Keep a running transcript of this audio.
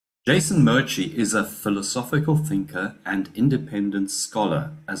Jason Murchie is a philosophical thinker and independent scholar,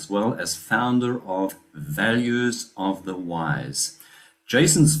 as well as founder of Values of the Wise.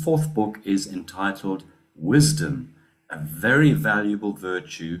 Jason's fourth book is entitled Wisdom, a very valuable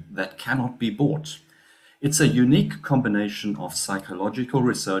virtue that cannot be bought. It's a unique combination of psychological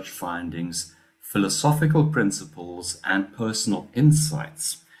research findings, philosophical principles, and personal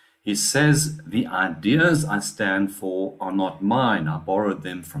insights. He says, "The ideas I stand for are not mine. I borrowed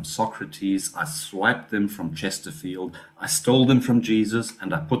them from Socrates. I swiped them from Chesterfield. I stole them from Jesus,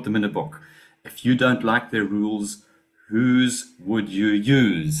 and I put them in a book. If you don't like their rules, whose would you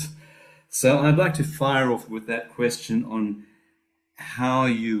use?" So I'd like to fire off with that question on how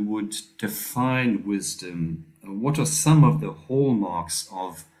you would define wisdom. What are some of the hallmarks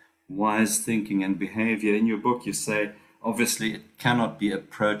of wise thinking and behavior? In your book, you say, obviously, it cannot be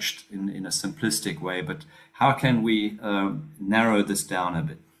approached in a simplistic way, but how can we narrow this down a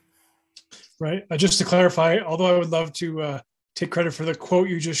bit? Right. Just to clarify, although I would love to take credit for the quote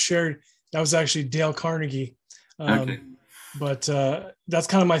you just shared, that was actually Dale Carnegie. Okay. But that's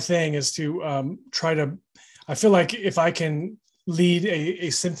kind of my thing, is to try to, I feel like if I can lead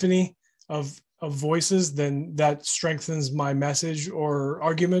a symphony of voices, then that strengthens my message or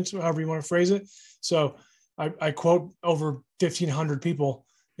argument, however you want to phrase it. So I quote over 1,500 people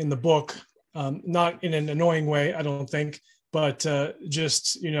in the book, not in an annoying way, I don't think, but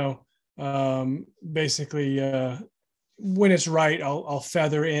just, basically, when it's right, I'll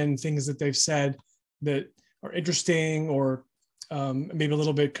feather in things that they've said that are interesting, or maybe a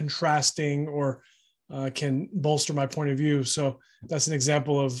little bit contrasting, or can bolster my point of view. So that's an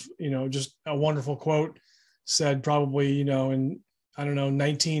example of, just a wonderful quote said probably, in, I don't know,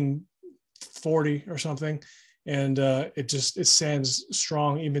 1940 or something. And it stands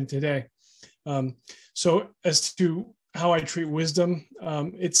strong even today. So as to how I treat wisdom,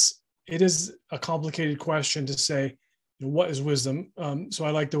 it is a complicated question to say, what is wisdom? So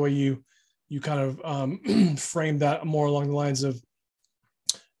I like the way you kind of frame that more along the lines of,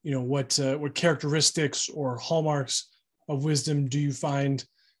 what characteristics or hallmarks of wisdom do you find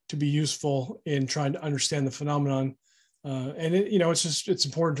to be useful in trying to understand the phenomenon? And it's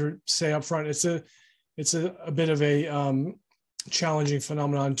important to say up front, it's a bit of a challenging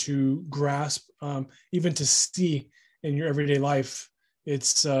phenomenon to grasp, even to see in your everyday life.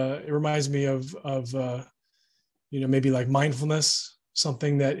 It reminds me of maybe like mindfulness,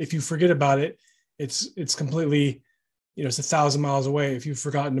 something that if you forget about it, it's completely, it's 1,000 miles away if you've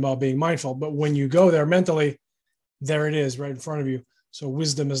forgotten about being mindful. But when you go there mentally, there it is right in front of you. So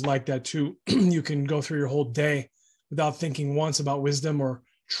wisdom is like that too. You can go through your whole day without thinking once about wisdom, or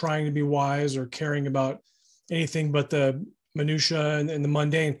trying to be wise, or caring about anything but the minutia and the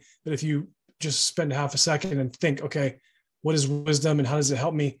mundane. But if you just spend half a second and think, okay, what is wisdom and how does it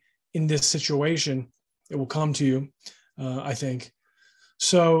help me in this situation? It will come to you, I think.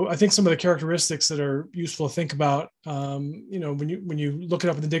 So I think some of the characteristics that are useful to think about, when you look it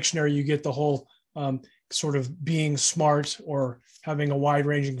up in the dictionary, you get the whole sort of being smart, or having a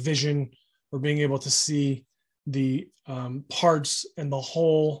wide-ranging vision, or being able to see the parts and the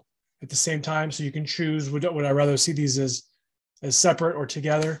whole at the same time. So you can choose, would I rather see these as separate or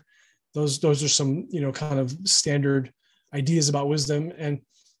together? Those are some, kind of standard ideas about wisdom. And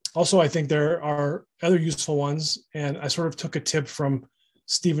also, I think there are other useful ones. And I sort of took a tip from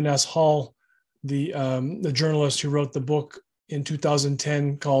Stephen S. Hall, the journalist who wrote the book in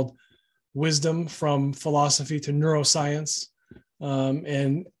 2010 called Wisdom from Philosophy to Neuroscience.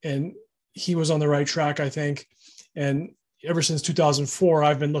 And he was on the right track, I think. And ever since 2004,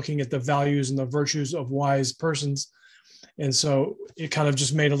 I've been looking at the values and the virtues of wise persons. And so it kind of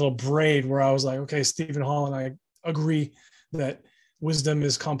just made a little braid where I was like, okay, Stephen Hall and I agree that wisdom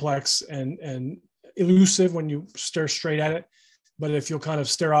is complex and elusive when you stare straight at it. But if you'll kind of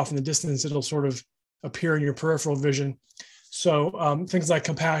stare off in the distance, it'll sort of appear in your peripheral vision. So things like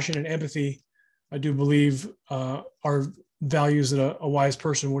compassion and empathy, I do believe, are values that a wise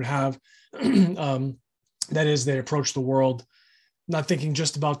person would have. That is, they approach the world not thinking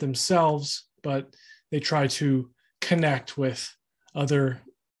just about themselves, but they try to connect with other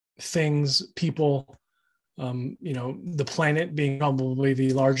things, people, the planet being probably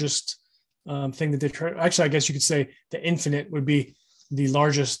the largest thing that they try. Actually, I guess you could say the infinite would be the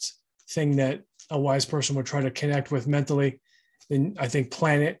largest thing that a wise person would try to connect with mentally. Then I think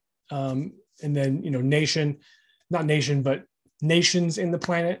planet, and then, nation, not nation, but nations in the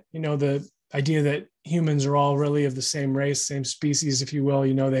planet, the idea that humans are all really of the same race, same species, if you will.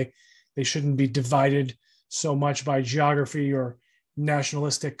 They shouldn't be divided so much by geography or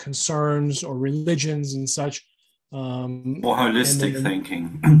nationalistic concerns or religions and such. Or holistic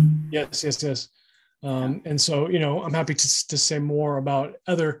thinking. Yes, yes, yes. Yeah. And so, I'm happy to say more about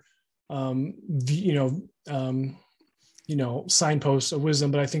other, you signposts of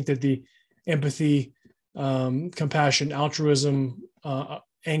wisdom. But I think that the empathy, compassion, altruism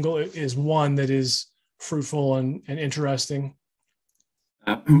angle is one that is fruitful and interesting.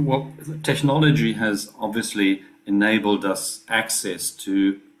 Well, technology has obviously enabled us access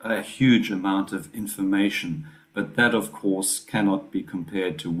to a huge amount of information, but that, of course, cannot be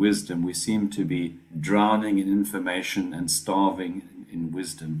compared to wisdom. We seem to be drowning in information and starving in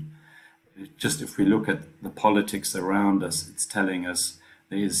wisdom. Just if we look at the politics around us, it's telling us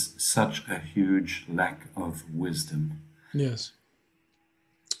there is such a huge lack of wisdom. Yes.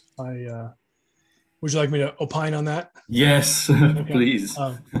 Would you like me to opine on that? Yes, Okay. please.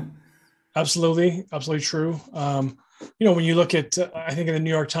 Absolutely, absolutely true. When you look at, I think in the New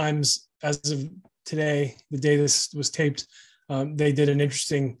York Times, as of today, the day this was taped, they did an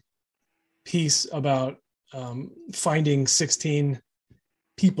interesting piece about finding 16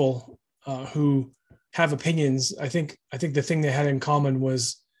 people who have opinions. I think the thing they had in common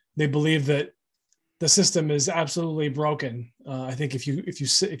was they believe that the system is absolutely broken. I think if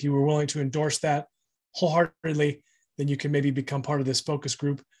you were willing to endorse that wholeheartedly, then you can maybe become part of this focus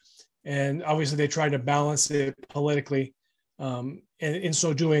group. And obviously, they try to balance it politically, and in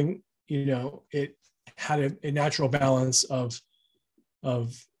so doing, it had a natural balance of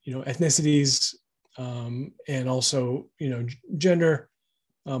ethnicities, and also gender,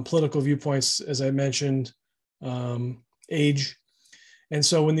 political viewpoints, as I mentioned, age. And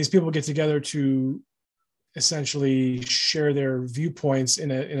so when these people get together to essentially share their viewpoints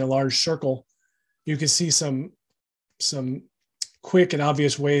in a large circle, you can see some quick and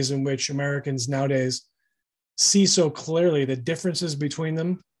obvious ways in which Americans nowadays see so clearly the differences between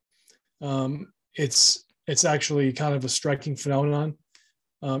them. It's actually kind of a striking phenomenon.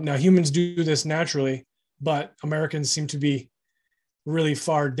 Now humans do this naturally, but Americans seem to be really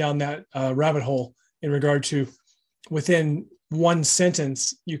far down that rabbit hole in regard to, within one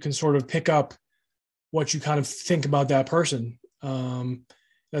sentence, you can sort of pick up what you kind of think about that person.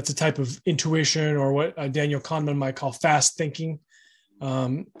 That's a type of intuition, or what Daniel Kahneman might call fast thinking.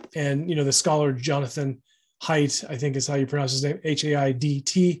 And the scholar Jonathan Haidt, I think is how you pronounce his name,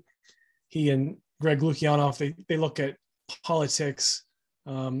 Haidt. He and Greg Lukianoff, they look at politics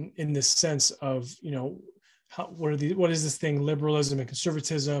in this sense of what is this thing, liberalism and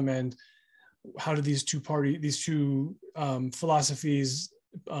conservatism, and how do these two philosophies,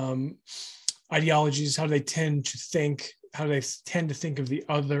 ideologies, how do they tend to think? How do they tend to think of the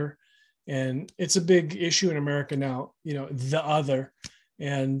other? And it's a big issue in America now, the other.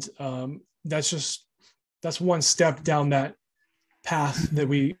 And that's one step down that path that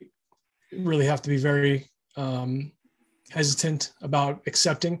we really have to be very hesitant about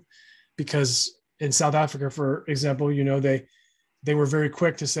accepting, because in South Africa, for example, they were very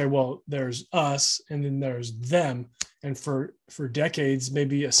quick to say, well, there's us and then there's them. And for decades,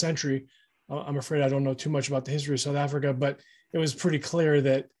 maybe a century, I'm afraid I don't know too much about the history of South Africa, but it was pretty clear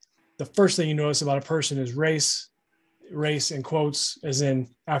that the first thing you notice about a person is race in quotes, as in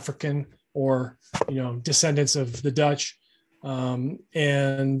African or, descendants of the Dutch. And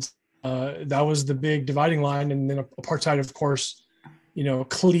that was the big dividing line. And then apartheid, of course,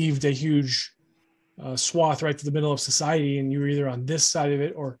 cleaved a huge swath right to the middle of society. And you were either on this side of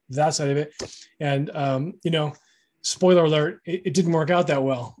it or that side of it. And, spoiler alert, it didn't work out that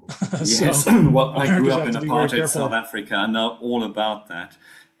well. Yes, so, well, I grew up in apartheid South Africa. I know all about that.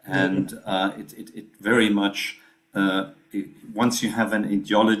 And it very much, once you have an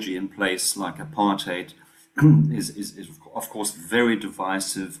ideology in place like apartheid, is of course very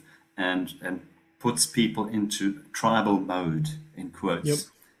divisive and puts people into tribal mode, in quotes. Yep.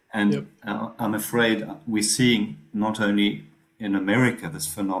 And I'm afraid we're seeing not only in America this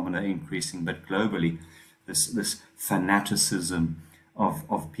phenomena increasing, but globally, this fanaticism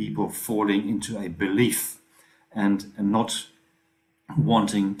of people falling into a belief and not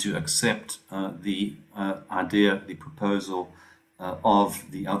wanting to accept the idea, the proposal of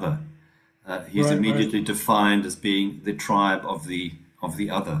the other. He's immediately defined as being the tribe of the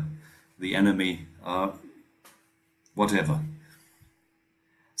other, the enemy, whatever.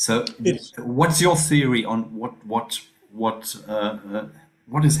 So, what's your theory on what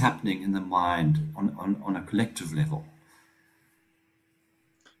is happening in the mind on a collective level?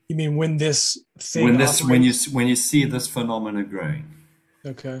 You mean when this thing when you see this phenomena growing?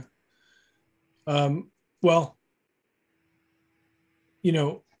 Okay. Well,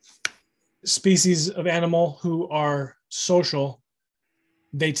 species of animal who are social,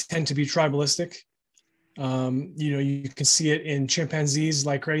 they tend to be tribalistic. You can see it in chimpanzees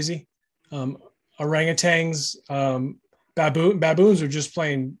like crazy. Um, Orangutans, baboons are just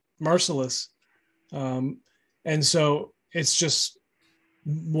plain merciless. And so it's just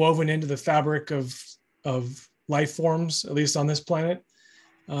woven into the fabric of life forms, at least on this planet.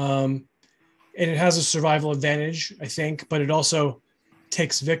 And it has a survival advantage, I think, but it also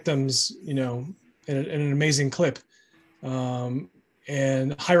takes victims, in an amazing clip.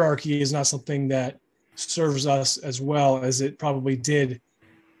 And hierarchy is not something that serves us as well as it probably did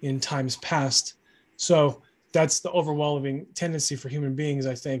in times past. So that's the overwhelming tendency for human beings,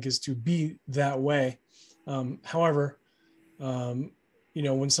 I think, is to be that way. However,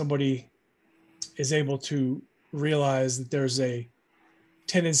 when somebody is able to realize that there's a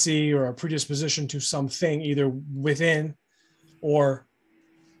tendency or a predisposition to something either within or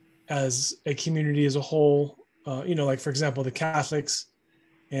as a community as a whole, like for example, the Catholics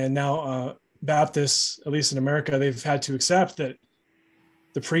and now Baptists, at least in America, they've had to accept that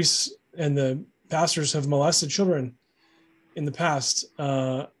the priests and the pastors have molested children in the past.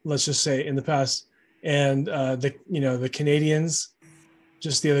 Let's just say in the past, and the Canadians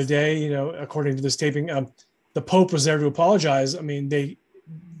just the other day, according to this taping, the Pope was there to apologize. I mean,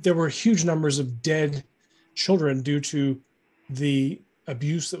 there were huge numbers of dead children due to the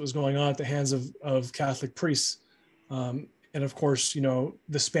abuse that was going on at the hands of Catholic priests. And of course,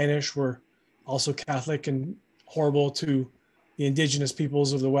 the Spanish were also Catholic and horrible to the indigenous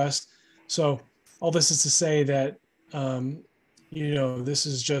peoples of the West. So all this is to say that, this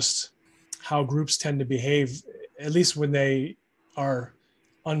is just how groups tend to behave, at least when they are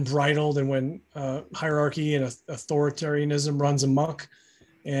unbridled and when hierarchy and authoritarianism runs amok.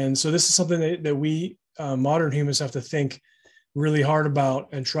 And so this is something that we modern humans have to think really hard about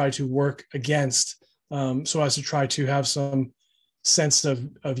and try to work against, so as to try to have some sense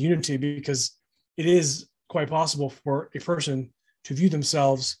of unity, because it is quite possible for a person to view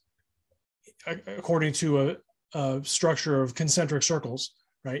themselves according to a structure of concentric circles,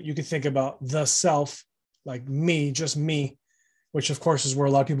 right? You can think about the self, like me, just me, which of course is where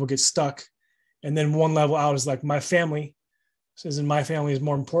a lot of people get stuck. And then one level out is like my family, says in my family is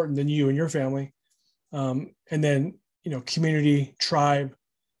more important than you and your family. And then, community, tribe,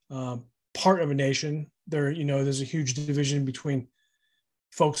 part of a nation. There's a huge division between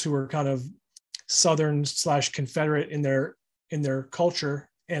folks who are kind of Southern / Confederate in their culture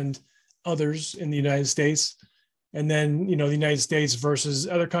and others in the United States. And then, the United States versus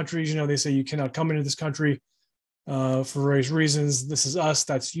other countries, they say you cannot come into this country for various reasons. This is us,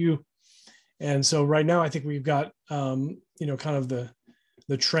 that's you. And so right now, I think we've got, kind of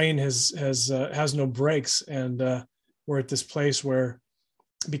the train has no brakes, and we're at this place where,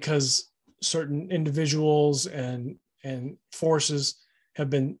 because certain individuals and forces have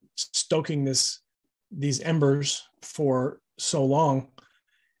been stoking these embers for so long,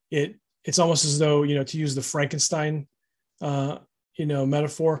 it's almost as though, to use the Frankenstein,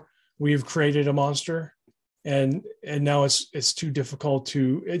 metaphor, we've created a monster, and now it's too difficult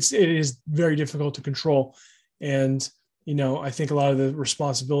it is very difficult to control. And, I think a lot of the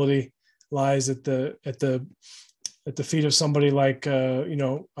responsibility lies at the feet of somebody like,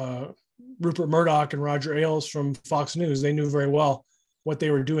 Rupert Murdoch and Roger Ailes from Fox News. They knew very well what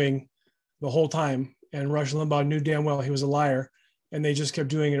they were doing the whole time. And Rush Limbaugh knew damn well he was a liar. And they just kept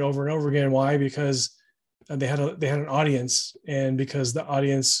doing it over and over again. Why? Because they had an audience, and because the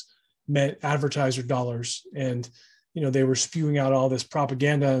audience meant advertiser dollars. And, they were spewing out all this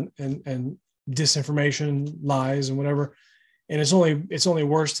propaganda and disinformation, lies, and whatever. And it's only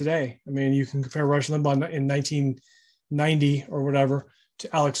worse today. I mean, you can compare Rush Limbaugh in 1990 or whatever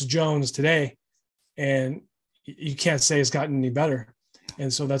to Alex Jones today, and you can't say it's gotten any better.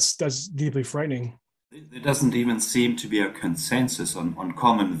 And so that's deeply frightening. There doesn't even seem to be a consensus on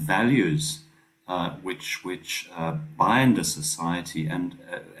common values which bind a society. And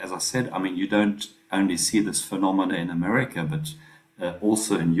as I said, I mean, you don't only see this phenomena in America, but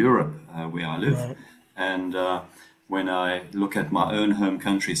also in Europe, where I live. Right. And when I look at my own home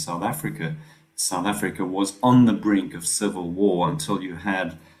country, South Africa was on the brink of civil war until you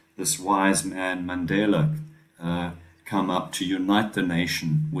had this wise man, Mandela, come up to unite the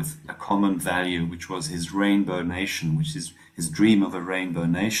nation with a common value, which was his rainbow nation, which is his dream of a rainbow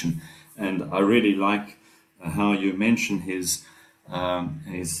nation. And I really like how you mention his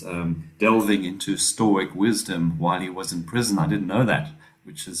delving into Stoic wisdom while he was in prison. I didn't know that,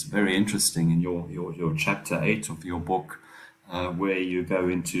 which is very interesting in your chapter 8 of your book, where you go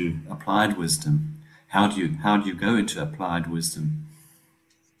into applied wisdom. How do you go into applied wisdom?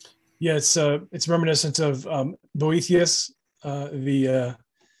 Yeah, it's reminiscent of Boethius, the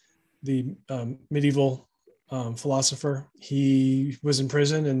medieval philosopher. He was in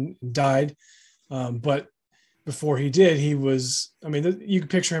prison and died, but before he did, he was. I mean, you can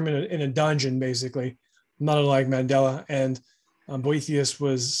picture him in a dungeon, basically, not unlike Mandela. And Boethius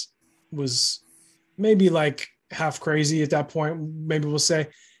was maybe like half crazy at that point, maybe we'll say,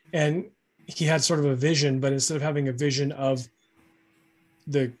 and he had sort of a vision, but instead of having a vision of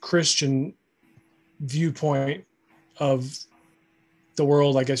the Christian viewpoint of the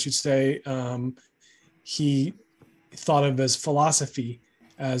world, I guess you'd say, he thought of as philosophy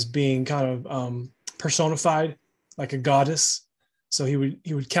as being kind of personified like a goddess. So he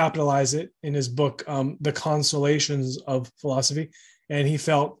would capitalize it in his book, The Consolations of Philosophy, and he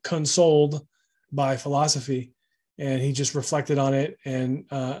felt consoled by philosophy, and he just reflected on it and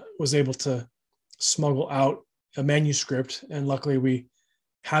was able to smuggle out a manuscript, and luckily we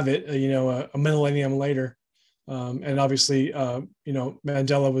have it, a millennium later. And obviously,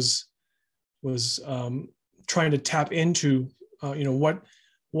 Mandela was trying to tap into,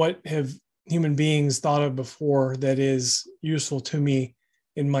 what have human beings thought of before that is useful to me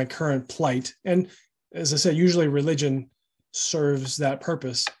in my current plight. And as I said, usually religion serves that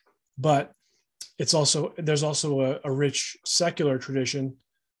purpose, but there's also a rich secular tradition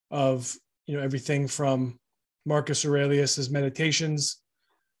of, everything from Marcus Aurelius's Meditations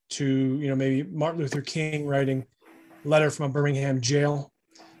to, maybe Martin Luther King writing Letter from a Birmingham Jail,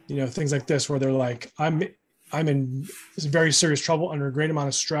 things like this, where they're like, I'm in very serious trouble under a great amount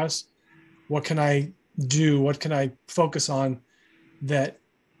of stress. What can I do? What can I focus on that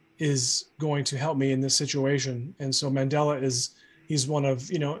is going to help me in this situation? And so Mandela he's one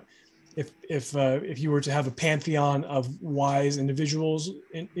of, if you were to have a pantheon of wise individuals,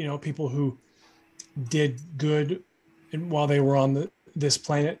 people who did good while they were on this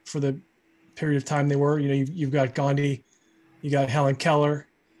planet for the period of time they were, you've got Gandhi, you got Helen Keller,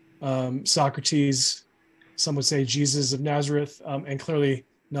 Socrates, some would say Jesus of Nazareth, and clearly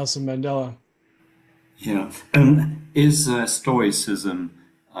Nelson Mandela. Yeah, is Stoicism,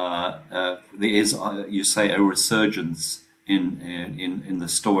 there is, you say, a resurgence in the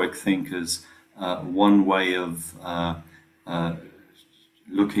Stoic thinkers, one way of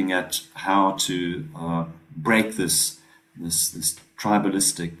looking at how to break this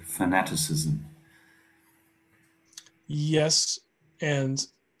tribalistic fanaticism? Yes, and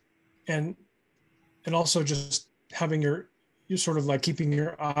also just having you're sort of like keeping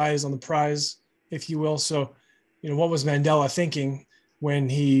your eyes on the prize, if you will. So, what was Mandela thinking when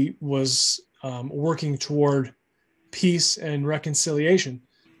he was working toward peace and reconciliation?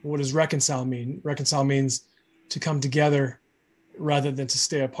 What does reconcile mean? Reconcile means to come together rather than to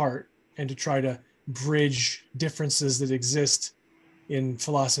stay apart, and to try to bridge differences that exist in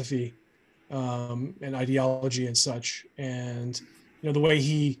philosophy and ideology and such. And, the way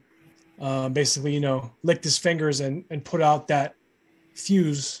he basically, licked his fingers and put out that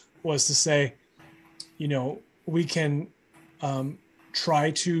fuse was to say, we can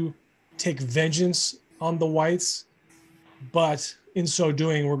try to take vengeance on the whites, but in so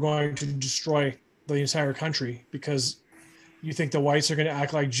doing, we're going to destroy the entire country, because you think the whites are going to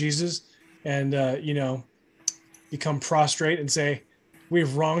act like Jesus and, become prostrate and say,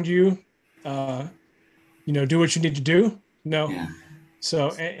 we've wronged you, do what you need to do. No. Yeah. So,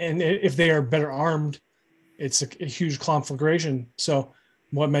 and if they are better armed, it's a huge conflagration. So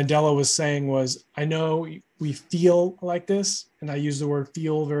what Mandela was saying was, I know we feel like this, and I use the word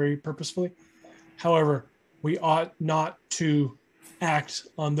feel very purposefully. However, we ought not to act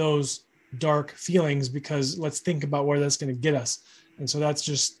on those dark feelings, because let's think about where that's going to get us. And so that's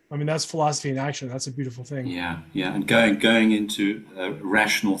that's philosophy in action. That's a beautiful thing. Yeah. And going into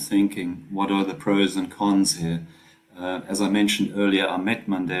rational thinking, what are the pros and cons here? As I mentioned earlier, I met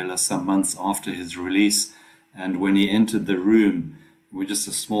Mandela some months after his release, and when he entered the room, we're just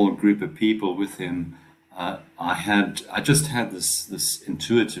a small group of people with him. I just had this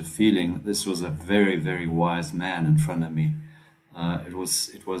intuitive feeling that this was a very, very wise man in front of me. It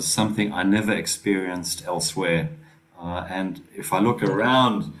was something I never experienced elsewhere. And if I look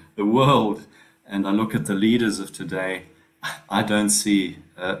around the world and I look at the leaders of today, I don't see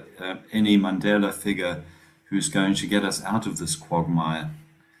any Mandela figure who's going to get us out of this quagmire.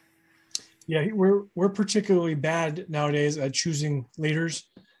 Yeah, we're particularly bad nowadays at choosing leaders.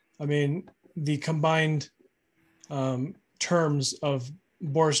 I mean, the combined terms of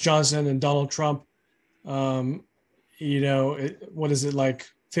Boris Johnson and Donald Trump, what is it, like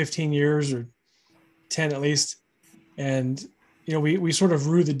 15 years or 10 at least? And, we sort of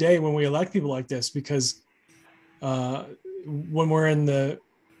rue the day when we elect people like this, because when we're in the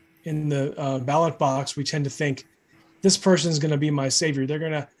ballot box, we tend to think this person is going to be my savior. They're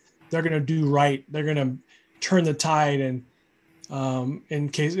going to do right. They're going to turn the tide. And in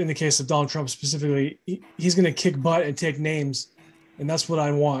the case of Donald Trump specifically, he's going to kick butt and take names, and that's what I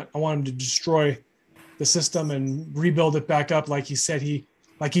want. I want him to destroy the system and rebuild it back up, like he said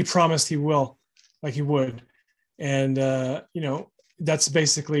like he promised he will, like he would. And that's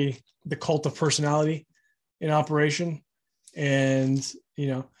basically the cult of personality in operation. And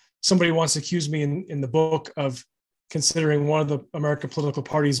somebody once accused me in the book of considering one of the American political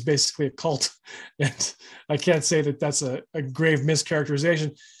parties basically a cult. And I can't say that that's a grave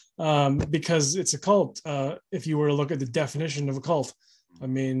mischaracterization, because it's a cult. If you were to look at the definition of a cult, I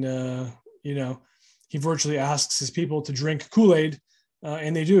mean, he virtually asks his people to drink Kool-Aid,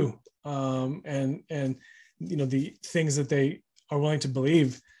 and they do. And the things that they are willing to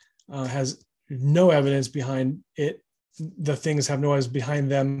believe has no evidence behind it. The things have no evidence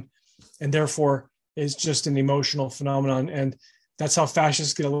behind them, and therefore it's just an emotional phenomenon. And that's how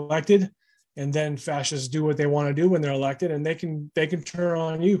fascists get elected. And then fascists do what they want to do when they're elected, and they can turn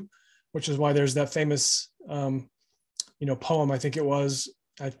on you, which is why there's that famous poem. I think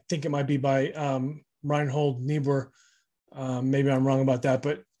it might be by Reinhold Niebuhr. Maybe I'm wrong about that,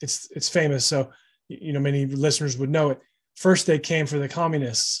 but it's famous. So many listeners would know it. First they came for the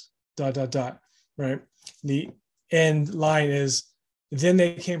communists, ... right? The end line is, then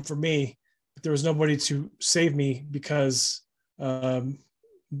they came for me, but there was nobody to save me because I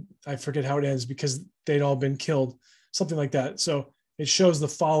forget how it ends, because they'd all been killed, something like that. So it shows the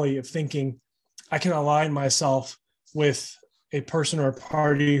folly of thinking I can align myself with a person or a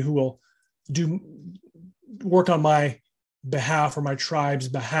party who will work on my behalf or my tribe's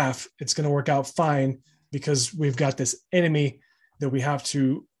behalf. It's going to work out fine because we've got this enemy that we have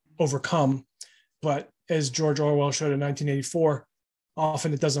to overcome. But as George Orwell showed in 1984,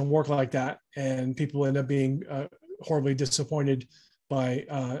 often it doesn't work like that, and people end up being horribly disappointed by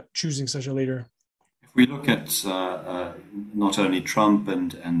choosing such a leader. If we look at not only Trump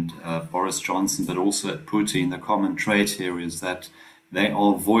and Boris Johnson, but also at Putin, the common trait here is that they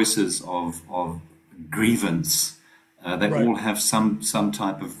are voices of grievance. They Right. all have some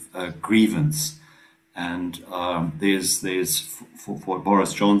type of grievance. And there's for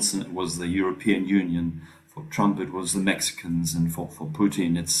Boris Johnson, it was the European Union. For Trump, it was the Mexicans, and for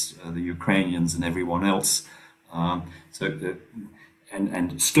Putin, it's the Ukrainians and everyone else. And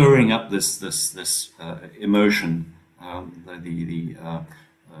stirring up this emotion, the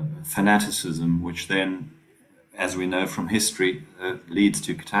fanaticism, which then, as we know from history, leads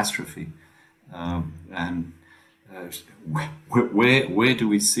to catastrophe. Where do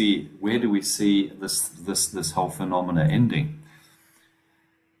we see this whole phenomena ending?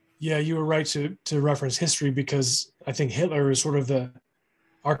 Yeah, you were right to reference history, because I think Hitler is sort of the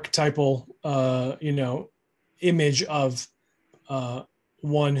archetypal, image of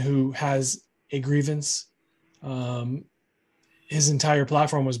one who has a grievance. His entire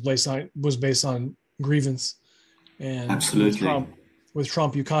platform was based on grievance. And Absolutely. with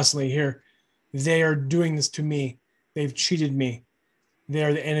Trump, you constantly hear, they are doing this to me. They've cheated me. They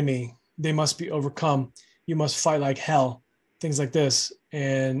are the enemy. They must be overcome. You must fight like hell. Things like this.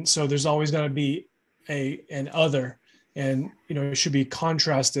 And so there's always going to be an other, and it should be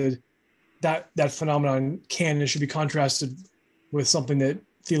contrasted. That phenomenon should be contrasted with something that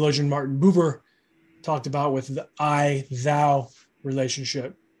theologian Martin Buber talked about with the I-thou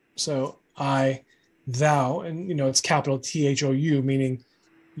relationship. So I, thou, and it's capital THOU, meaning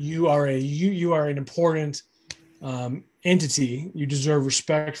you are an important entity. You deserve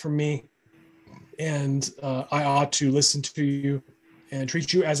respect from me, and I ought to listen to you and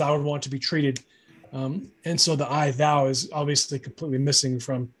treat you as I would want to be treated. And so the I-thou is obviously completely missing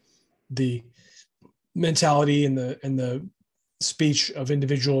from the mentality and the speech of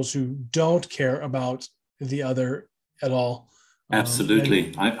individuals who don't care about the other at all.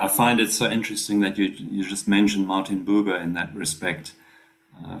 Absolutely. I find it so interesting that you just mentioned Martin Buber in that respect.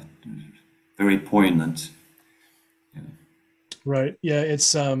 Very poignant. Yeah. Right. Yeah.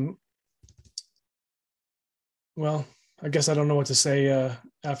 It's well, I guess I don't know what to say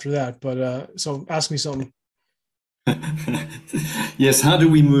after that, but so ask me something. Yes. How do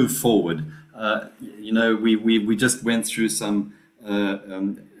we move forward? We just went through some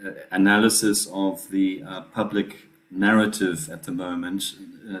analysis of the public narrative at the moment,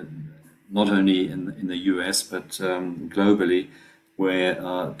 not only in the US but globally,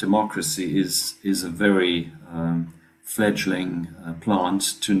 where democracy is a very fledgling plant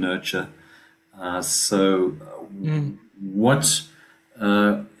to nurture. What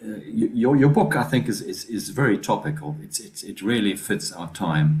your book, I think, is very topical. It really fits our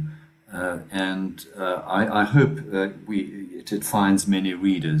time, and I hope it finds many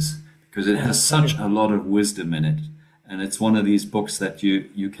readers, because it has such a lot of wisdom in it. And it's one of these books that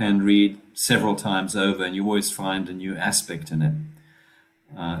you can read several times over, and you always find a new aspect in it.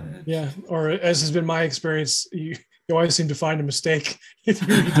 Yeah, or as has been my experience, you always seem to find a mistake if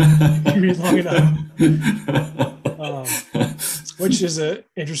you read long enough, which is an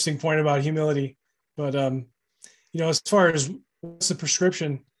interesting point about humility. But as far as what's the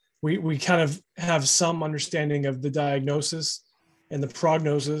prescription, we kind of have some understanding of the diagnosis and the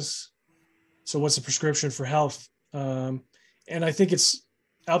prognosis. So what's the prescription for health? And I think it's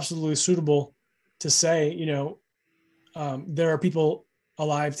absolutely suitable to say, there are people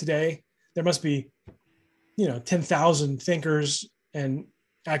alive today. There must be, 10,000 thinkers and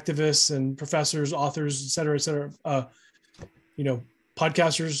activists and professors, authors, et cetera,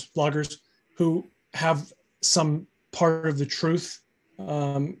 podcasters, bloggers who have some part of the truth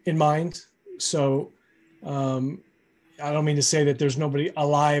in mind. So I don't mean to say that there's nobody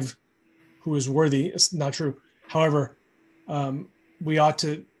alive who is worthy. It's not true. However, we ought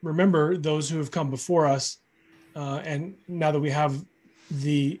to remember those who have come before us. And now that we have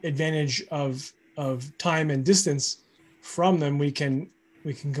the advantage of time and distance from them, we can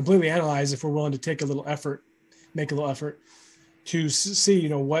completely analyze, if we're willing to take a little effort, make a little effort to see,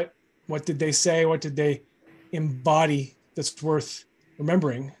 what did they say? What did they embody that's worth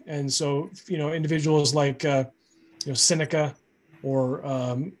remembering? And so, individuals like, Seneca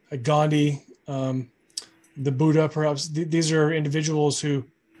or Gandhi, the Buddha, perhaps, these are individuals who,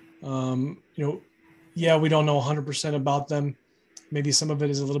 we don't know 100% about them. Maybe some of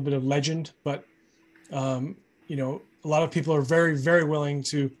it is a little bit of legend, but, a lot of people are very, very willing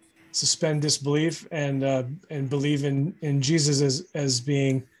to suspend disbelief and believe in Jesus as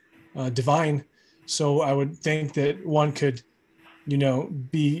being divine. So I would think that one could,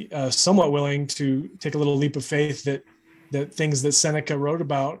 be somewhat willing to take a little leap of faith that things that Seneca wrote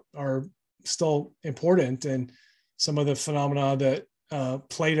about are still important, and some of the phenomena that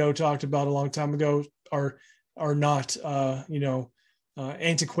Plato talked about a long time ago are not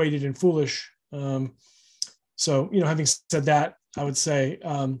antiquated and foolish. So having said that, I would say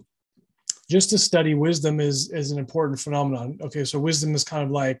just to study wisdom is an important phenomenon. Okay, so wisdom is kind of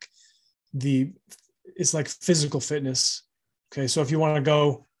like it's like physical fitness. Okay, so if you want to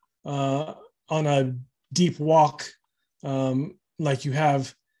go on a deep walk, like you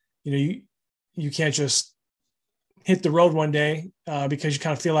have, you can't just hit the road one day because you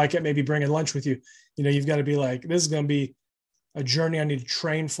kind of feel like it, maybe bringing lunch with you. You've got to be like, this is going to be a journey. I need to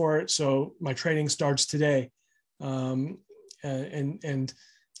train for it. So my training starts today. And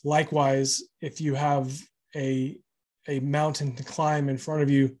likewise, if you have a mountain to climb in front of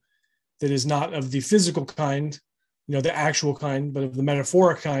you that is not of the physical kind, the actual kind, but of the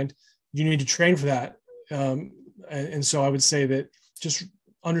metaphoric kind, you need to train for that. And so I would say that just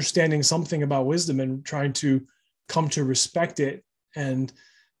understanding something about wisdom and trying to come to respect it and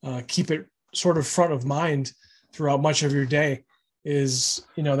keep it sort of front of mind throughout much of your day is,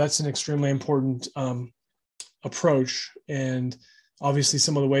 that's an extremely important approach. And obviously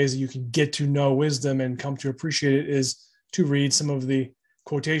some of the ways that you can get to know wisdom and come to appreciate it is to read some of the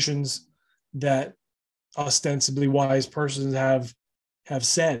quotations that ostensibly wise persons have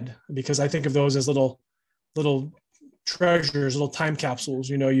said, because I think of those as little treasures, little time capsules.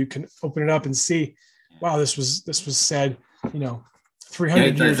 You can open it up and see, wow, this was said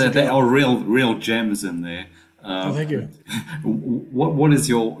 300 years ago. There are real gems in there. Thank you. What is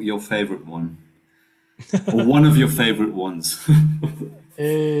your favorite one? Or one of your favorite ones?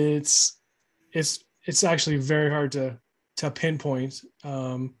 It's actually very hard to pinpoint.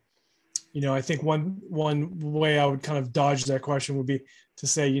 I think one way I would kind of dodge that question would be to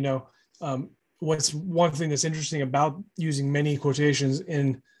say, what's one thing that's interesting about using many quotations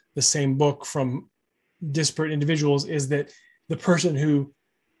in the same book from disparate individuals is that the person who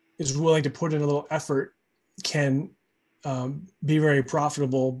is willing to put in a little effort can be very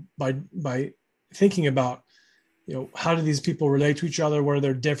profitable by thinking about, how do these people relate to each other? What are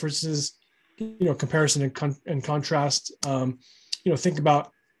their differences? Comparison and contrast. Think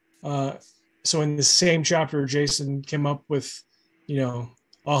about. So in the same chapter, Jason came up with,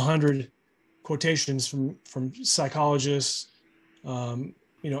 100 quotations from psychologists,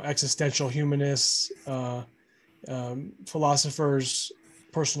 existential humanists, philosophers,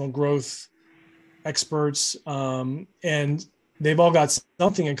 personal growth experts, and they've all got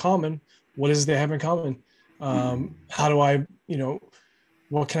something in common. What is it they have in common? How do I,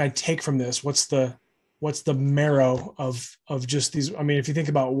 what can I take from this? What's the marrow of just these? I mean, if you think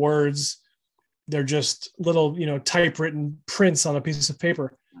about words, they're just little, typewritten prints on a piece of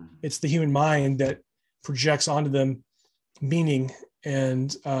paper. It's the human mind that projects onto them meaning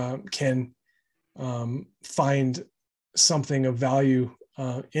and can find something of value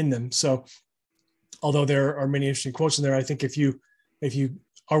in them. So although there are many interesting quotes in there, I think if you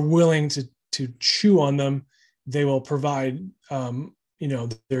are willing to chew on them, they will provide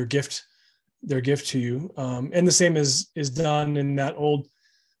their gift to you. And the same is done in that old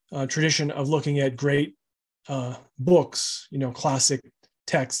tradition of looking at great books, classic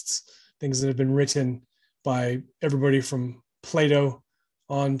texts, things that have been written by everybody from Plato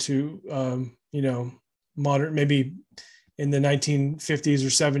on to modern, maybe in the 1950s or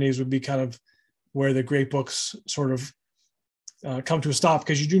 70s would be kind of where the great books sort of come to a stop,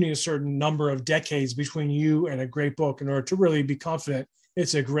 because you do need a certain number of decades between you and a great book in order to really be confident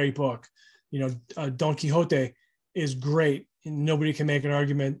it's a great book. Don Quixote is great. Nobody can make an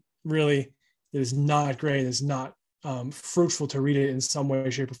argument really that is not great, it's not fruitful to read it in some way,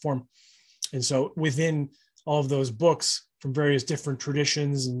 shape, or form. And so within all of those books from various different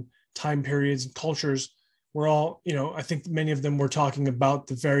traditions and time periods and cultures, we're all, I think many of them were talking about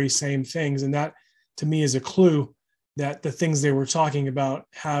the very same things. And that to me is a clue that the things they were talking about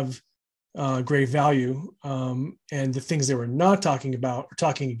have great value. And the things they were not talking about or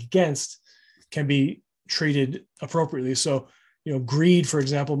talking against can be treated appropriately. So, greed, for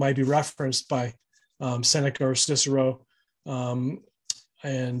example, might be referenced by Seneca or Cicero. And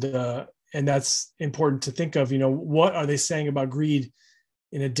that's important to think of, what are they saying about greed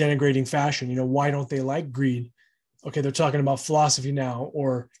in a denigrating fashion? Why don't they like greed? Okay, they're talking about philosophy now,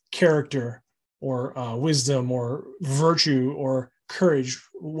 or character, or wisdom, or virtue, or courage.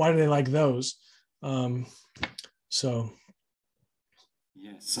 Why do they like those? So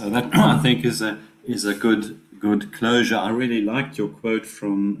that I think is a good closure. I really liked your quote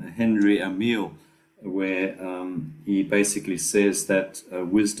from Henry Emile, where he basically says that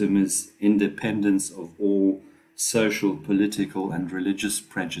wisdom is independence of all social, political, and religious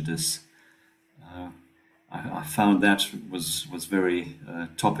prejudice. I found that was very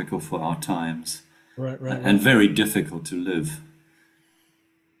topical for our times, right. And very difficult to live.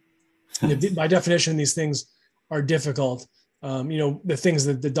 By definition, these things are difficult. The things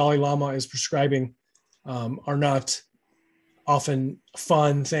that the Dalai Lama is prescribing are not often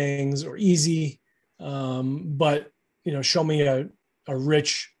fun things or easy, but show me a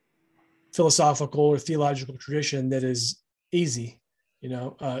rich philosophical or theological tradition that is easy.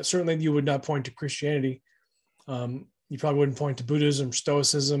 Certainly you would not point to Christianity. You probably wouldn't point to Buddhism,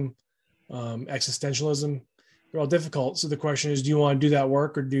 Stoicism, existentialism. They're all difficult. So the question is, do you want to do that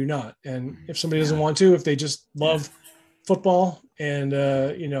work or do you not? And if somebody doesn't want to, if they just love football and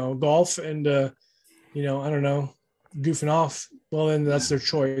golf and I don't know, goofing off, well, then that's their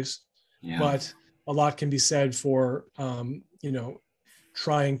choice. But a lot can be said for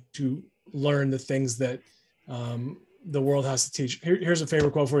trying to learn the things that the world has to teach. Here's a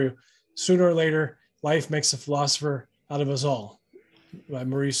favorite quote for you: "Sooner or later, life makes a philosopher out of us all," by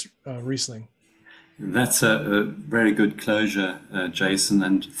Maurice Riesling. That's a very good closure, Jason,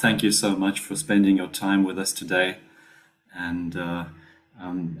 and thank you so much for spending your time with us today. And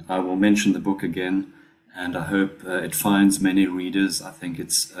I will mention the book again, and I hope it finds many readers. I think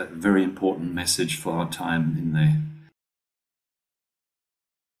it's a very important message for our time in there.